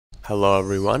Hello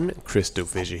everyone,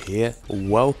 CrystalFissure here.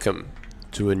 Welcome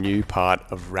to a new part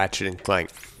of Ratchet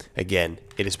Clank. Again,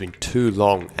 it has been too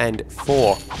long, and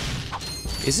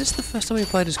is this the first time we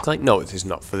played as Clank? No, it is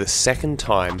not. For the second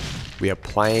time, we are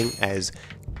playing as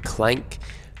Clank,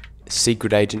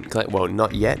 Secret Agent Clank. Well,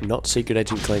 not yet, not Secret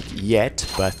Agent Clank yet,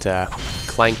 but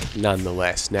Clank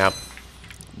nonetheless. Now,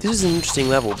 this is an interesting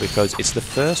level because it's the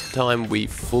first time we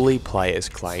fully play as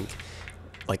Clank,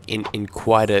 like in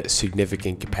quite a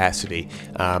significant capacity.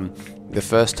 The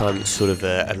first time it's sort of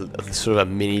a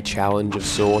mini challenge of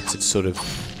sorts. It's sort of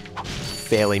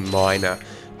fairly minor,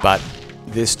 but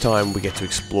this time we get to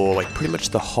explore like pretty much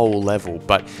the whole level.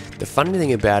 But the funny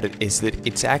thing about it is that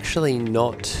it's actually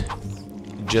not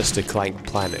just a Clank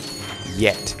planet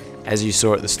yet. As you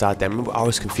saw at the start there, I remember I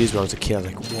was confused when I was a kid. I was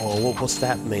like, whoa, what's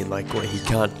that mean? Like, what, he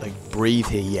can't like breathe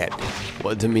here yet?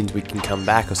 Well, that means we can come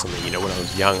back or something, you know, when I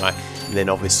was young. And then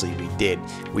obviously we did.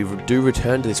 We do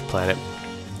return to this planet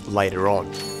later on.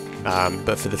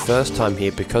 But for the first time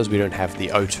here, because we don't have the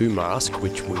O2 mask,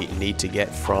 which we need to get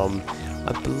from,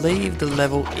 I believe the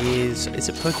level is it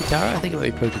Pokitaro? I think it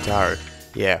might be Pokitaro.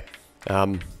 Yeah.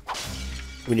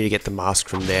 We need to get the mask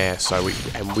from there, so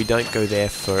we don't go there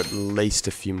for at least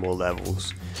a few more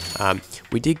levels.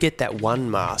 We did get that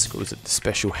one mask. Was it the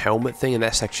special helmet thing? And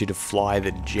that's actually to fly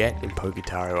the jet in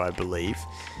Pokitaro, I believe.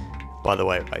 By the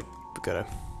way, I gotta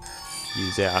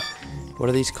use out. What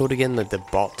are these called again? Like the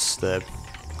bots, the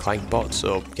Clank bots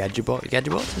or Gadget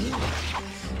bots?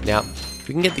 Now,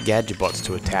 we can get the Gadget bots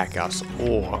to attack us,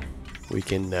 or we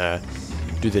can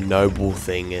do the noble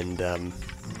thing and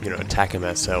you know, attack them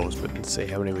ourselves. But let's see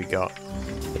how many we got.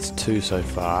 That's 2 so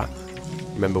far.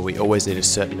 Remember, we always need a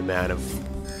certain amount of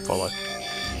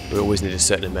We always need a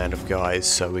certain amount of guys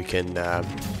so we can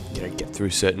you know, get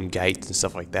through certain gates and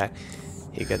stuff like that.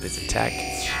 Here we go. This attack.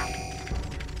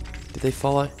 Did they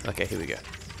follow? Okay, here we go.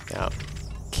 Now,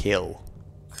 kill.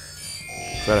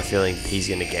 I've got a feeling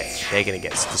they're gonna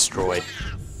get destroyed.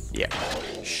 Yeah.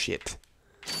 Shit.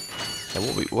 And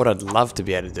what I'd love to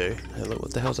be able to do. Hey, look,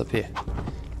 what the hell's up here?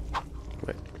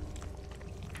 Wait.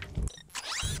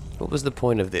 What was the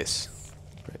point of this?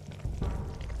 Wait.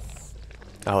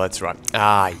 Oh, that's right.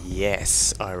 Ah,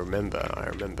 yes. I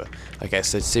remember. Okay,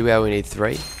 so see how we need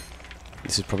 3?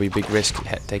 This is probably a big risk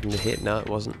taking the hit. No, it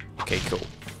wasn't. Okay, cool.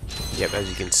 Yep, as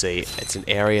you can see, it's an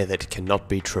area that cannot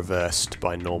be traversed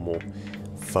by normal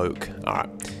folk. Alright,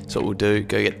 so what we'll do,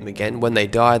 go get them again. When they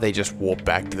die, they just warp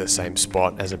back to the same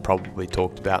spot, as I probably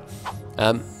talked about.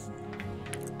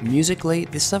 Musically,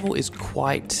 this level is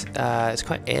quite, it's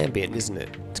quite ambient, isn't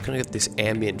it? It's kind of got this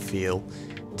ambient feel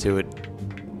to it.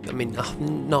 I mean,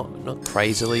 not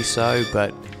crazily so,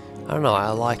 but I don't know, I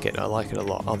like it a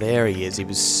lot. Oh, there he is, he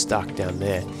was stuck down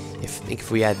there. I think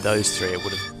if we had those 3, it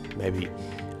would have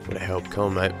helped.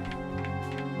 Come on, mate.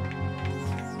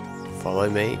 Follow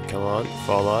me, come on,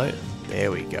 follow.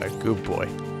 There we go, good boy.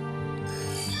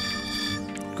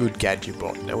 Good Gadget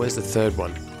bot. Now where's the 3rd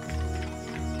one?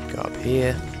 Go up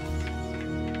here.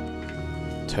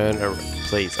 Turn around,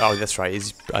 please. Oh, that's right,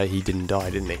 he didn't die,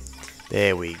 didn't he?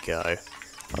 There we go.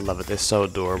 I love it, they're so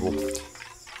adorable.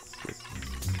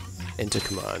 Enter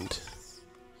command.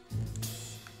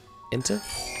 Enter.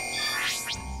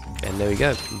 And there we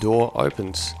go, door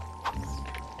opens.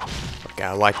 Okay,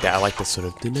 I like that. I like the sort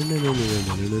of.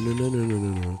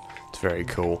 It's very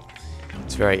cool.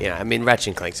 It's very, you know, I mean,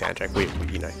 Ratchet Clank soundtrack.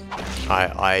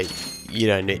 You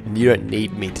know, you don't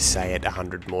need me to say it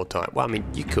 100 more times. Well, I mean,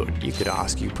 you could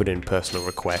ask. You put in personal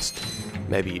request.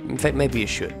 Maybe, in fact, maybe you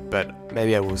should. But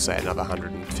maybe I will say it another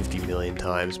 150 million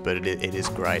times. But it is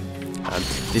great.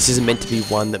 This isn't meant to be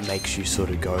one that makes you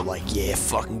sort of go like, yeah,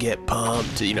 fucking get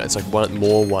pumped. You know, it's like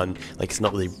one, like it's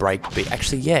not really breakbeat.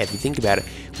 Actually, yeah, if you think about it,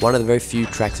 one of the very few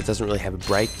tracks that doesn't really have a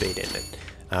breakbeat in it.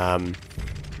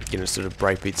 You know, sort of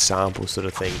breakbeat sample sort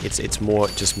of thing. It's more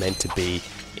just meant to be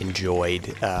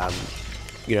enjoyed.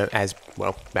 You know, as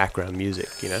well, background music.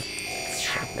 You know,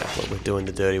 now what we're doing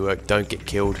the dirty work. Don't get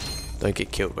killed. Don't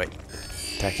get killed. Wait,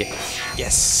 attack it.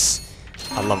 Yes.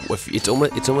 I love it. It's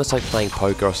almost like playing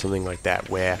poker or something like that,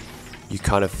 where you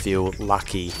kind of feel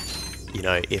lucky, you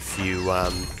know, if you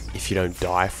don't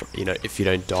die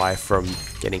from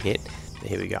getting hit.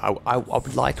 Here we go. I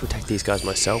would like to attack these guys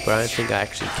myself, but I don't think I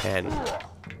actually can.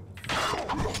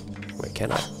 Wait,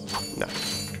 can I? No.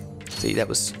 See, that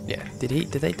was, yeah.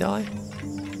 Did they die?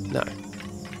 No.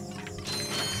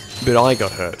 But I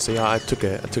got hurt. See, I took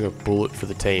a bullet for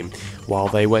the team while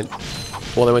they went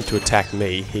to attack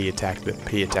me. He attacked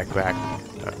back. Get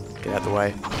out the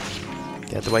way.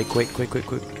 Get out the way, quick.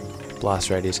 Blast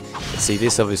radius. See,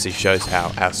 this obviously shows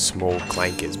how small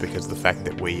Clank is because of the fact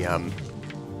that we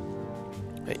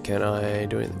Wait, can I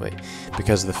do it? Wait,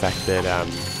 because of the fact that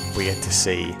we get to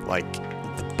see like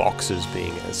the boxes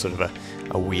being a sort of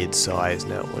a weird size.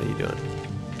 Now, what are you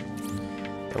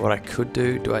doing? Now, what I could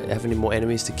do I have any more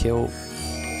enemies to kill?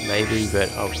 Maybe, but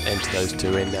I'll enter those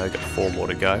 2 in. Now we've got 4 more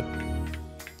to go.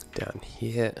 Down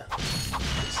here,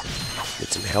 get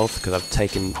some health because I've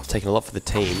taken a lot for the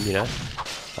team. You know,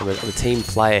 I'm a team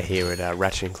player here at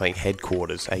Ratchet Clank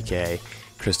headquarters, aka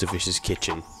CrystalFissure's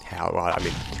kitchen. I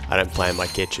mean, I don't play in my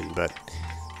kitchen, but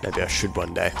maybe I should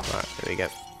one day. Alright, there we go.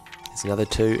 There's another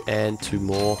 2 and 2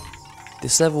 more.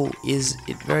 This level is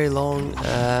very long.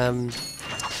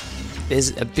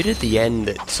 There's a bit at the end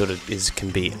that sort of can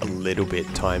be a little bit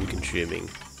time consuming.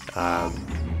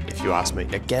 If you ask me.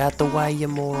 Now get out the way, you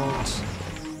morons.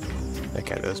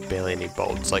 Okay, there's barely any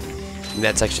bolts. Like, and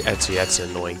that's an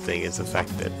annoying thing, is the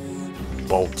fact that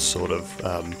bolts sort of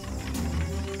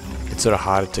it's sort of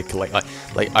harder to collect.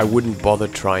 Like I wouldn't bother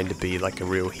trying to be like a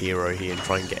real hero here and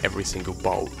try and get every single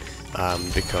bolt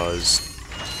because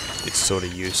it's sort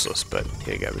of useless. But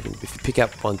here you go. If you pick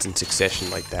up ones in succession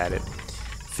like that, it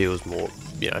feels more,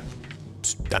 you know,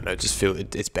 don't know, just feel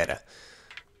it's better.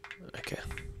 Okay.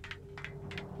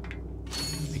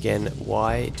 Again,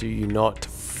 why do you not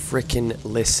frickin'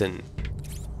 listen?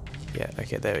 Yeah.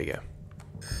 Okay. There we go.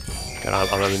 God,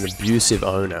 I'm an abusive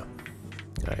owner.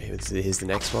 Alright, here's the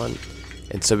next one.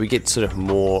 And so we get sort of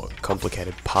more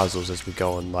complicated puzzles as we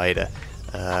go on later.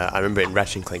 I remember in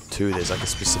Ratchet Clank 2 there's like a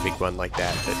specific one like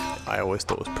that I always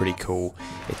thought was pretty cool.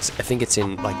 I think it's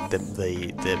in like the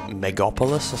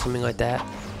Megapolis or something like that.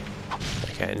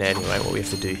 Okay, and anyway, what we have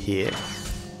to do here,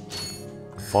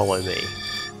 follow me.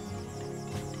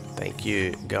 Thank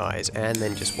you guys, and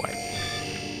then just wait.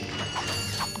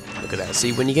 Look at that.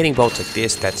 See, when you're getting bolts like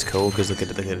this, that's cool, because look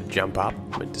at it jump up,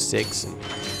 went to 6, and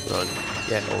we're on,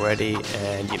 yeah, already,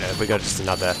 and you know, we got just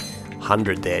another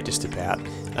 100 there, just about.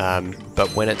 But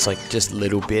when it's like just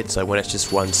little bits, like when it's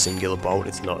just one singular bolt,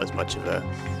 it's not as much of a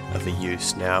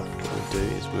use. Now, what we'll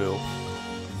do is we'll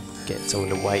get someone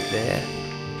to wait there,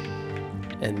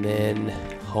 and then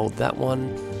hold that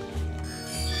one,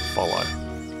 follow.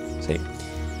 See,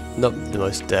 not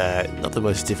the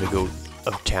most difficult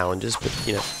of challenges, but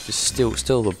you know, just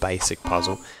still the basic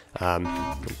puzzle.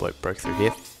 Broke through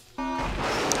here.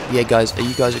 Yeah, guys, are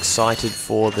you guys excited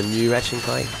for the new Ratchet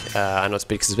Clank? I know it's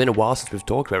because it's been a while since we've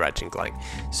talked about Ratchet Clank,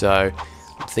 so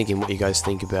I'm thinking what you guys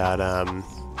think about.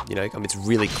 You know, I mean, it's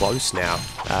really close now.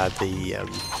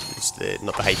 It's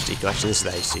not the HD collection. This is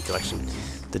the HD collection.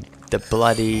 The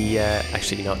bloody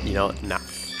actually, you know, nah.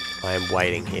 I am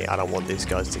waiting here. I don't want these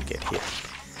guys to get hit.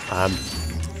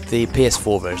 The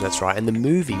PS4 version, that's right. And the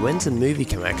movie, when's the movie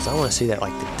come out? Because I want to see that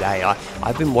like today.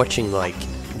 I've been watching, like,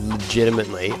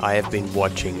 legitimately, I have been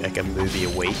watching like a movie a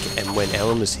week. And when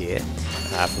Ellen was here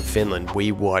from Finland,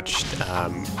 we watched,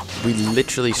 we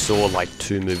literally saw like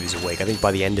 2 movies a week. I think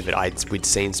by the end of it, we'd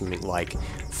seen something like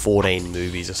 14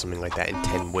 movies or something like that in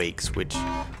 10 weeks, which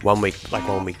one week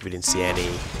we didn't see any,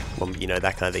 you know,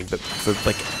 that kind of thing. But for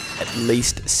like at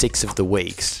least 6 of the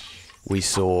weeks, we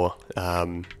saw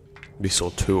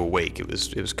 2 a week. It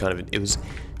was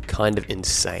kind of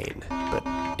insane, but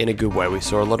in a good way. We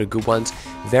saw a lot of good ones,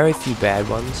 very few bad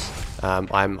ones.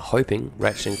 I'm hoping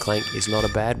Ratchet & Clank is not a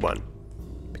bad one,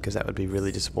 because that would be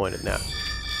really disappointed. Now,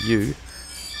 you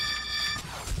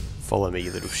follow me,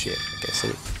 you little shit. Okay, see,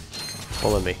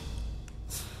 follow me.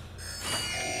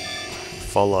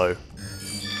 Follow.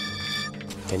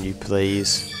 Can you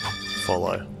please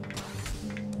follow?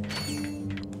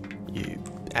 You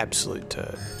absolute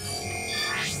turd.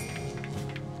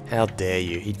 How dare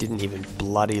you? He didn't even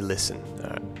bloody listen.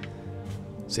 Alright.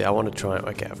 See, I want to try.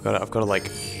 Okay, I've got to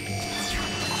like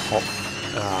hop.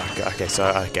 Okay, so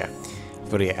okay, I've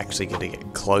got to actually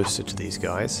get closer to these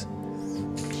guys.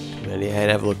 And yeah,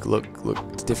 have a look.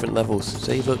 It's different levels.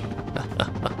 See, look.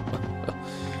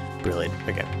 Brilliant.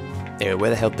 Okay. Anyway, where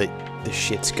the hell did the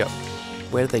shits go?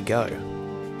 Where did they go?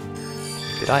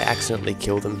 Did I accidentally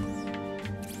kill them?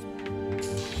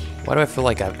 Why do I feel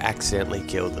like I've accidentally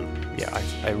killed them? Yeah,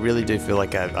 I really do feel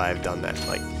like I've done that.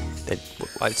 Like,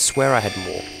 I swear I had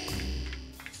more.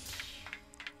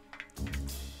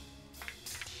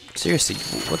 Seriously,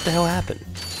 what the hell happened?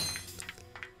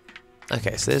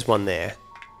 Okay, so there's one there.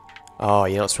 Oh,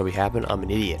 you know what's probably happened? I'm an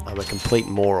idiot. I'm a complete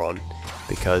moron,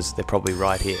 because they're probably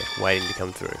right here, waiting to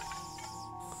come through.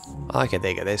 Okay,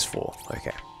 there you go. There's 4.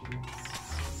 Okay.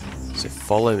 So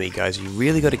follow me, guys. You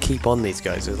really got to keep on these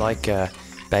guys. They're like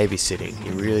babysitting.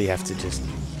 You really have to just...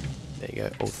 There you go.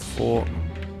 All 4.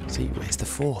 See, where's the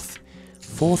 4th?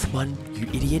 4th one, you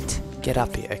idiot. Get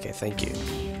up here. Okay, thank you.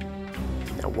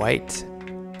 Now wait.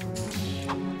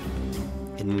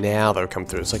 and now they'll come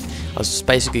through. It's like I was just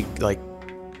basically like,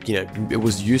 you know, it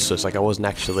was useless. Like I was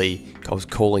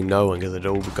calling no one because it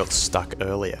all got stuck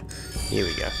earlier. Here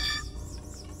we go.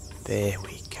 There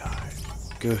we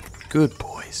go. Good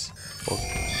boys. Or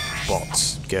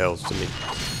bots, girls. I mean,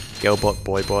 girl bot,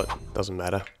 boy bot, doesn't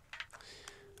matter.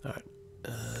 All right.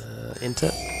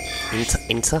 Enter.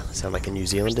 Sound like a New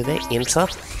Zealander there. Enter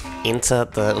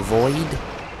the void.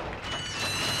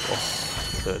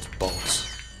 Oh, those bolts.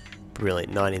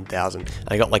 Brilliant, 19,000.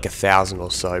 I got like 1,000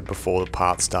 or so before the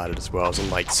part started as well. I was on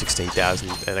like 16,000,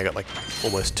 and I got like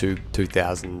almost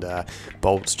 2,000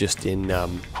 bolts just in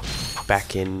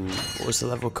back in, what was the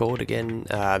level called again?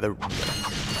 I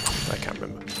can't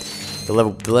remember. The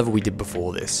level we did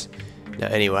before this. Now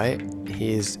anyway,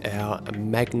 here's our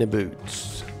Magna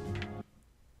boots.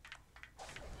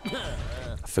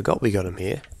 I forgot we got them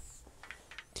here,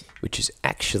 which is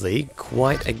actually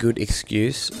quite a good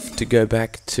excuse to go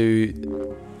back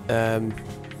to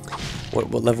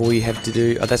what level we have to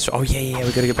do. Oh yeah,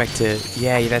 we got to go back to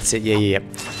that's it. We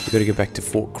got to go back to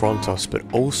Fort Krontos, but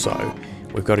also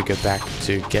we've got to go back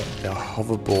to get the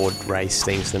hoverboard race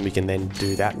thing, so then we can then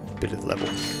do that bit of the level.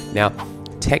 Now,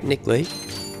 technically,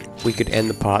 we could end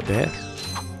the part there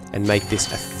and make this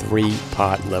a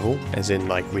 3-part level, as in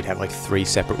like we'd have like 3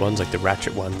 separate ones, like the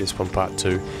Ratchet one, this one part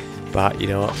 2. But you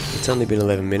know what? It's only been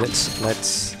 11 minutes.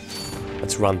 Let's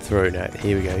run through now.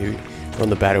 Here we go. We're on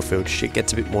the battlefield. Shit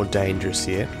gets a bit more dangerous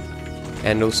here,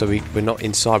 and also we're not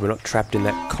inside. We're not trapped in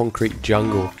that concrete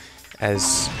jungle,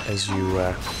 as you.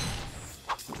 I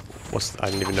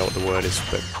don't even know what the word is,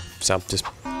 but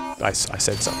I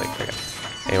said something. Okay.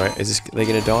 Anyway, they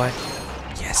gonna die?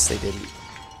 Yes, they didn't.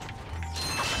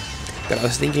 But I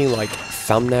was thinking, like,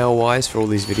 thumbnail wise for all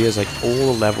these videos, like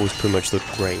all the levels pretty much look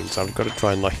green, so I've got to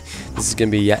try and, like, this is going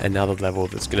to be yet another level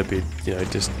that's going to be, you know,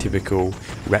 just typical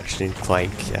Ratchet and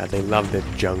Clank. They love their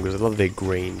jungles, they love their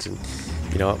greens, and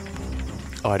you know what?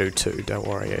 I do too, don't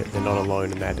worry, they're not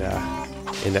alone in that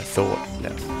thought.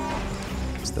 No.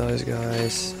 It's those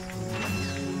guys.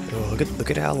 Oh, look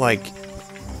at how, like,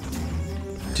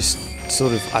 just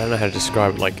sort of, I don't know how to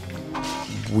describe it, like,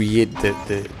 weird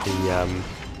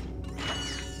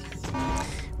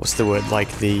what's the word?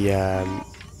 Like the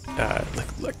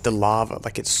like the lava.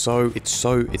 Like it's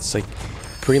like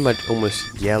pretty much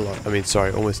almost yellow. I mean,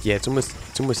 sorry, it's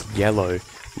almost yellow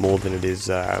more than it is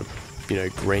you know,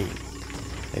 green.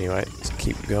 Anyway, let's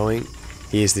keep going.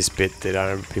 Here's this bit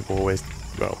that people always,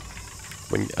 well,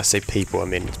 when I say people, I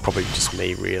mean it's probably just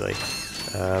me really.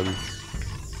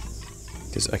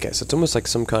 Okay, so it's almost like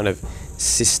some kind of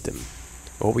system.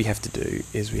 What we have to do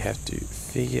is we have to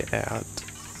figure out.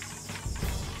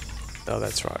 Oh,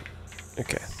 that's right.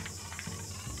 Okay.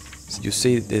 So you'll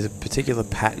see that there's a particular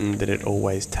pattern that it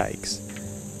always takes.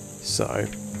 So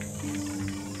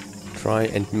try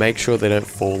and make sure they don't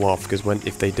fall off, because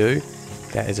if they do,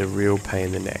 that is a real pain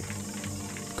in the neck.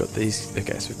 We've got these.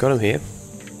 Okay, so we've got them here.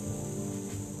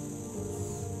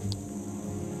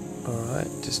 All right,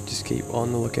 just keep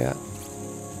on the lookout.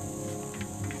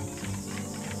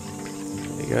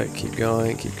 There you go. Keep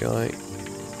going. Keep going.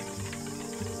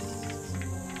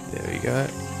 There we go.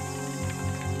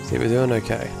 See, we're doing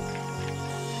okay.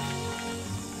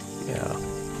 Now,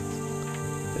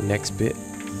 the next bit.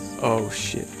 Oh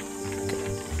shit.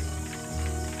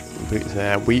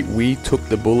 Okay. We took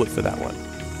the bullet for that one.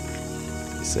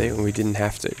 See, and we didn't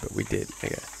have to, but we did.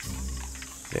 Okay.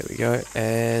 There we go.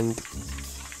 And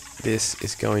this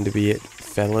is going to be it,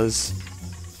 fellas.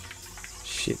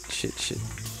 Shit.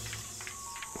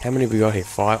 How many have we got here?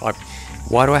 5?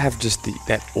 Why do I have just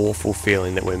that awful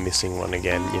feeling that we're missing one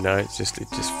again? You know, it just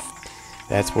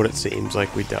that's what it seems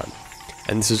like we've done.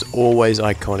 And this is always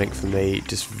iconic for me,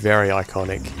 just very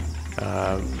iconic,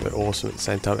 but awesome at the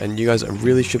same time. And you guys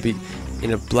really should be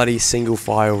in a bloody single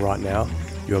file right now.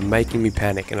 You are making me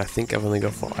panic, and I think I've only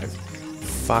got 5.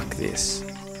 Fuck this.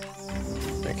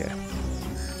 Okay.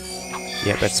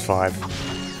 Yeah, that's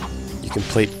 5. You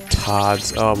complete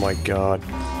tards. Oh my god.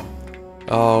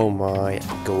 Oh my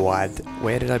god.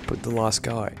 Where did I put the last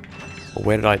guy? Or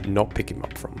where did I not pick him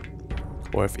up from?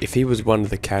 Or if he was one of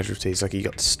the casualties, like he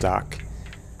got stuck.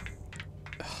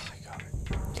 Oh my god.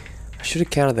 I should have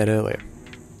counted that earlier.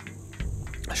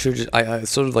 I should just, I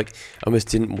sort of like, almost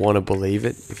didn't want to believe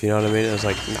it, if you know what I mean. I was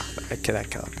like, nah, that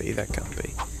can't be, that can't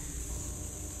be.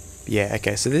 Yeah,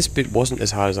 okay, so this bit wasn't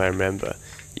as hard as I remember.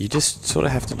 You just sort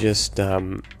of have to just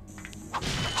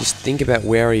think about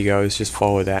where he goes, just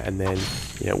follow that, and then,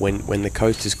 you know, when the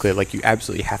coast is clear, like, you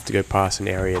absolutely have to go past an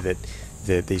area that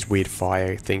these weird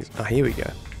fire things. Oh, here we go.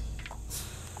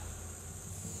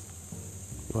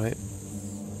 Wait.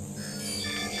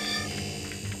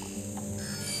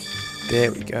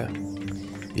 There we go.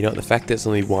 You know, the fact that it's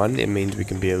only one, it means we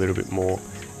can be a little bit more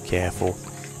careful.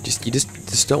 You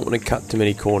just don't want to cut too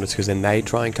many corners, because then they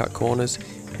try and cut corners,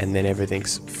 and then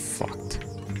everything's fucked.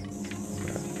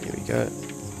 Right, here we go.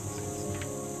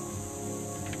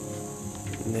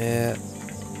 There.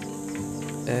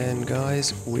 And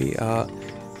guys, we are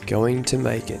going to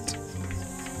make it.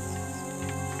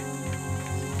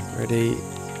 Ready?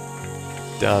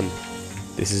 Done.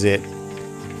 This is it.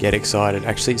 Get excited.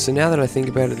 Actually, so now that I think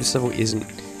about it, this level isn't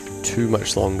too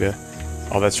much longer.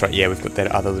 Oh, that's right. Yeah, we've got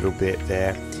that other little bit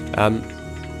there.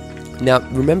 Now,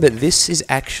 remember, this is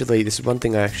one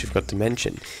thing I actually forgot to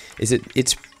mention, is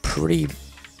it's pretty,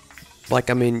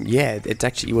 like, I mean, yeah, it's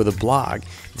actually, well, the Blarg,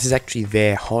 this is actually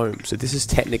their home, so this is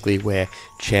technically where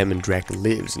Chairman Drek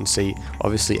lives, and see,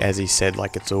 obviously, as he said,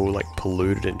 like, it's all, like,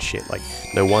 polluted and shit, like,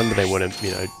 no wonder they want to,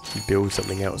 you know, build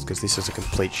something else, because this is a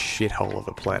complete shithole of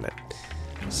a planet.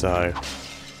 So,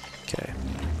 okay,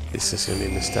 this is going to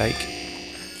be a mistake.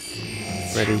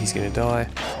 Ready, he's going to die.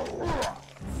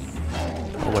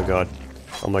 Oh my god.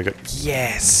 Oh my god.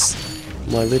 Yes!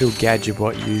 My little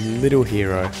Gadgetbot, you little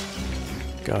hero.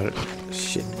 Got it.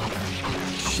 Shit.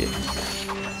 Shit.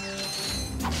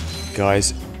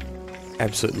 Guys,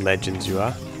 absolute legends you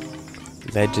are.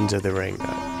 Legends of the ring. Get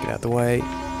out of the way.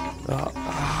 Oh,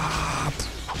 ah.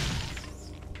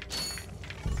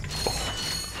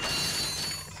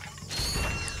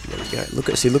 There we go. Look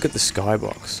at the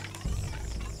skybox.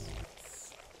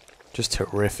 Just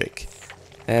horrific.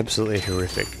 Absolutely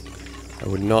horrific. I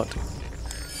would not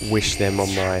wish them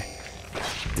on my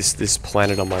this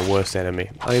planet on my worst enemy.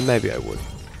 I mean, maybe I would.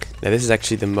 Now this is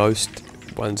actually the most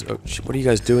ones. Oh, what are you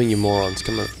guys doing, you morons?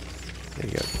 Come on. There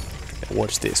you go. Now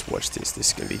watch this. Watch this. This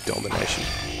is gonna be domination.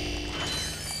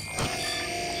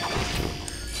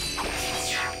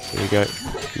 Here we go.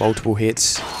 Multiple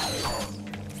hits.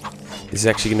 This is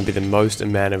actually going to be the most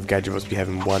amount of Gadgetbots we have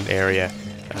in one area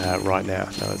right now.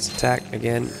 Now let's attack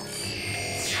again.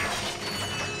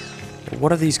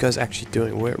 What are these guys actually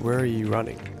doing? Where are you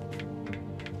running?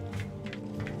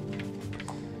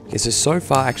 Okay, so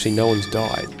far actually no one's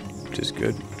died, which is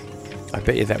good. I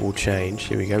bet you that will change.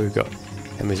 Here we go, we've got,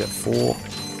 how many is that? 4,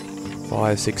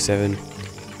 5, 6, 7.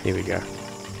 Here we go.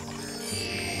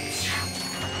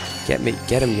 Get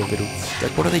him, you little,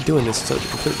 like, what are they doing? They're so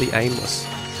completely aimless.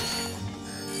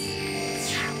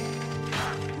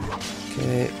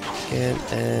 Okay, again,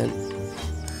 and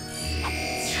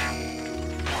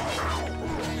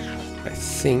I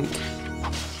think,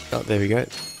 oh, there we go.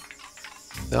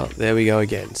 Oh, there we go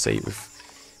again. See,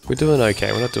 we're doing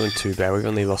okay. We're not doing too bad. We've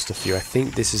only lost a few. I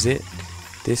think this is it.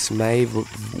 This may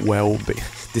well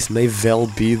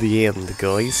be the end,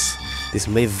 guys. This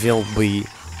may well be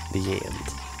the end.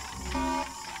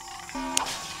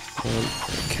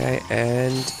 Okay,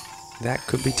 and that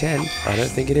could be 10. I don't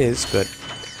think it is, but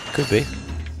could be.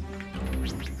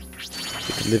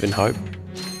 We could live in hope.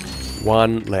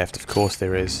 One left, of course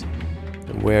there is.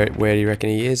 And where do you reckon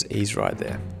he is? He's right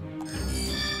there.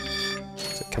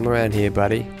 So come around here,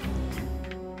 buddy.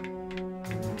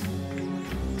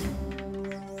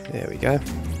 There we go.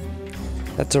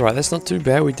 That's alright, that's not too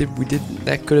bad. We did,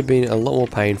 that could have been a lot more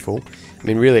painful. I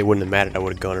mean, really it wouldn't have mattered, I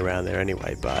would have gone around there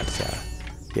anyway, but,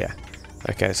 yeah.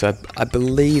 Okay, so I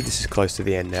believe this is close to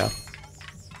the end now.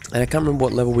 And I can't remember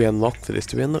what level we unlocked for this.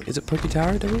 Do we unlock, is it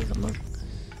Poketaro, do we unlock?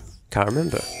 Can't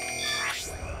remember.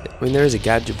 I mean, there is a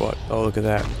Gadgetbot. Oh, look at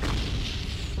that.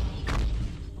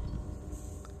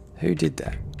 Who did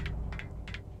that?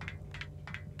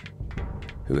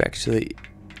 Who actually...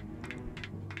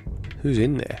 Who's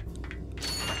in there?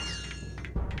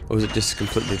 Or was it just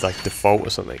completely, like, default or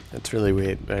something? That's really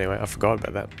weird. But anyway, I forgot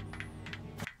about that.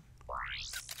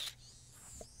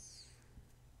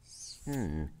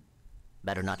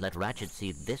 Better not let Ratchet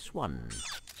see this one.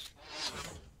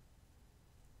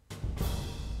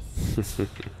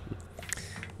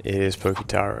 It is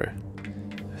Poketaro.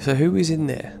 So who is in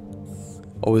there?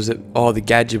 Or was it... Oh, the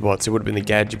Gadgetbots. It would have been the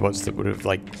Gadgetbots that would have,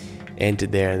 like,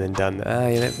 entered there and then done that. Ah,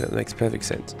 yeah, that makes perfect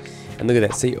sense. And look at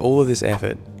that. See, all of this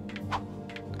effort.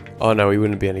 Oh, no, we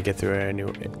wouldn't be able to get through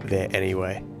there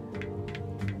anyway.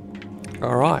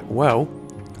 Alright, well...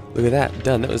 Look at that,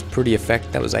 done. That was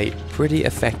that was a pretty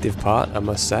effective part, I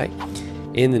must say.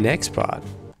 In the next part,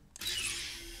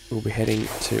 we'll be heading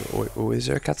to... Oh, is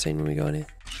there a cutscene when we go in here?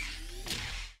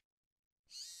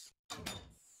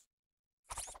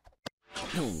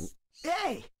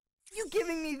 Hey! You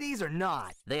giving me these or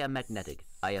not? They are magnetic.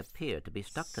 I appear to be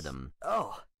stuck to them.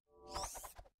 Oh.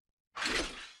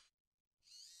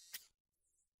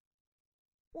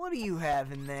 What do you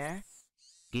have in there?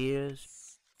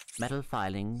 Gears, metal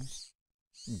filings,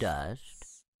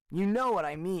 dust. You know what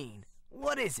I mean.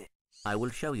 What is it? I will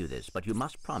show you this, but you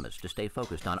must promise to stay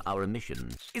focused on our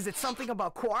mission. Is it something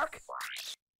about Qwark?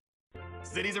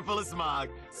 Cities are full of smog,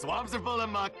 swamps are full of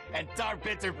muck, and tar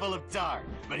pits are full of tar.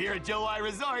 But here at Joe I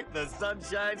Resort, the sun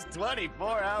shines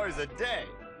 24 hours a day.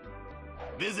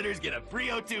 Visitors get a free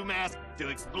O2 mask to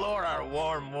explore our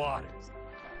warm waters.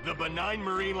 The benign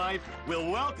marine life will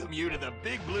welcome you to the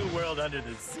big blue world under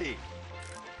the sea.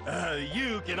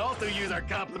 You can also use our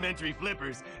complimentary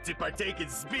flippers to partake in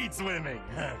speed swimming.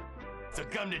 So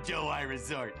come to Joe I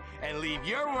Resort and leave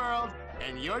your world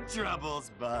and your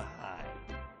troubles behind.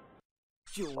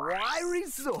 Joai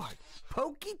Resort,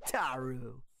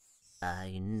 Pokitaru.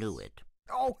 I knew it.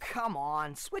 Oh, come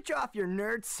on. Switch off your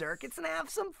nerd circuits and have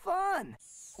some fun.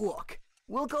 Look,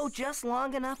 we'll go just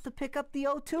long enough to pick up the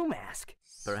O2 mask.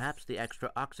 Perhaps the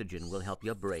extra oxygen will help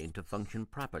your brain to function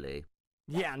properly.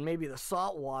 Yeah, and maybe the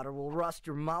salt water will rust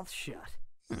your mouth shut.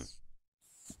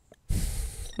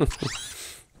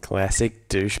 Classic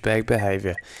douchebag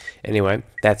behavior. Anyway,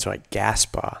 that's right,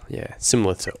 Gaspar. Yeah,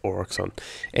 similar to Orxon.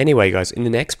 Anyway, guys, in the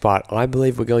next part, I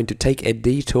believe we're going to take a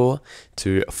detour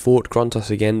to Fort Grontos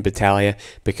again, Battalia,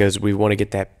 because we want to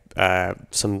get that,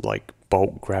 some, like,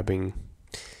 bolt grabbing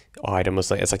item or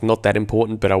something. It's, like, not that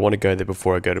important, but I want to go there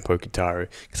before I go to Pokitaru,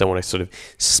 because I want to sort of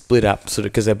split up,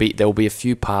 because there will be a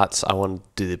few parts. I want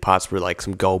to do the parts where, like,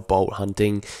 some gold bolt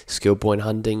hunting, skill point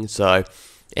hunting, so...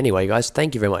 Anyway, guys,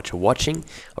 thank you very much for watching.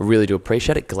 I really do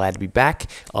appreciate it. Glad to be back.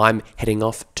 I'm heading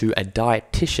off to a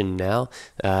dietitian now,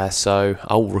 so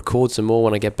I'll record some more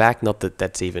when I get back. Not that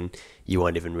that's even, you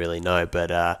won't even really know,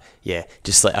 but yeah,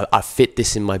 just like I fit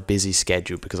this in my busy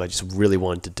schedule because I just really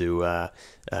wanted to do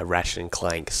Ratchet and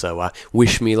Clank. So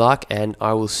wish me luck, and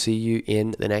I will see you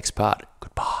in the next part.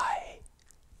 Goodbye.